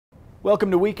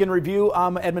Welcome to Week in Review.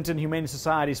 I'm Edmonton Humane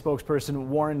Society spokesperson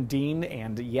Warren Dean,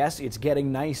 and yes, it's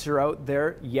getting nicer out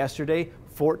there. Yesterday,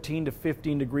 14 to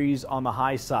 15 degrees on the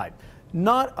high side.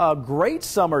 Not a great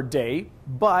summer day,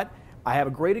 but I have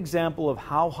a great example of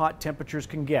how hot temperatures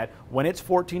can get when it's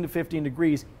 14 to 15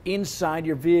 degrees inside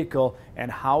your vehicle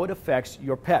and how it affects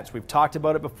your pets. We've talked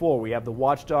about it before. We have the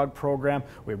Watchdog program.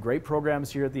 We have great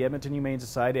programs here at the Edmonton Humane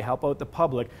Society to help out the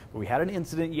public. But we had an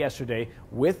incident yesterday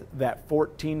with that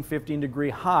 14, 15 degree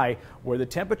high where the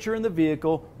temperature in the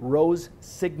vehicle rose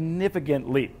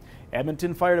significantly.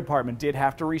 Edmonton Fire Department did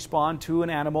have to respond to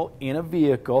an animal in a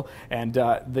vehicle, and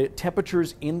the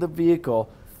temperatures in the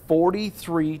vehicle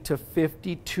 43 to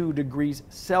 52 degrees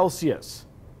Celsius.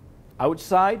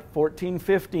 Outside, 14,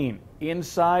 15.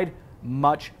 Inside,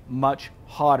 much, much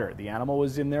hotter. The animal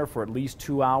was in there for at least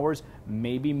 2 hours,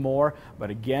 maybe more. But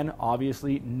again,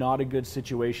 obviously not a good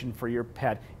situation for your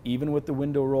pet. Even with the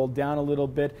window rolled down a little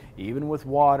bit, even with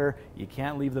water, you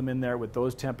can't leave them in there with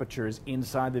those temperatures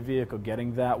inside the vehicle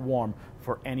getting that warm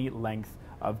for any length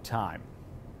of time.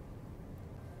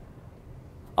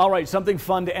 All right, something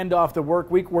fun to end off the work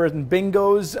week. We're in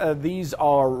bingos. These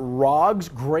are Rogs,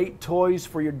 great toys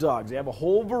for your dogs. They have a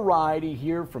whole variety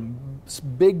here from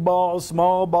big balls,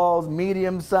 small balls,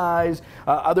 medium size,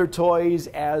 other toys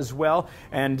as well.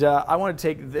 And I want to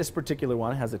take this particular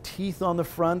one. It has a teeth on the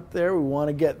front there. We want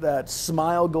to get that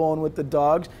smile going with the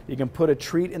dogs. You can put a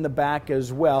treat in the back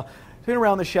as well. Turn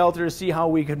around the shelter to see how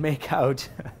we could make out.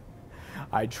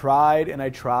 I tried and I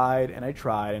tried and I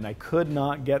tried, and I could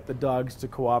not get the dogs to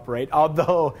cooperate,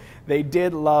 although they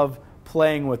did love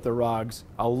playing with the Rogs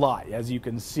a lot, as you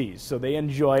can see. So they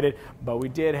enjoyed it, but we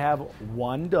did have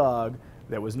one dog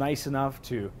that was nice enough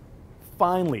to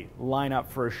finally line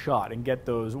up for a shot and get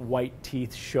those white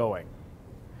teeth showing.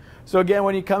 So again,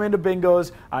 when you come into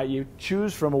bingos, you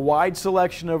choose from a wide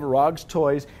selection of Rogs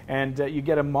toys, and you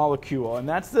get a molecule, and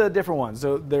that's the different one.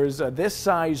 So there's this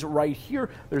size right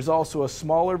here. There's also a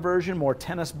smaller version, more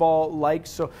tennis ball-like.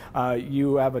 So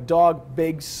you have a dog,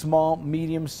 big, small,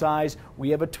 medium size. We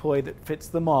have a toy that fits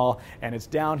them all, and it's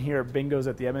down here at bingos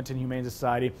at the Edmonton Humane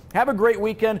Society. Have a great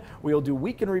weekend. We'll do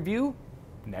Week in Review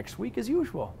next week as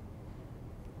usual.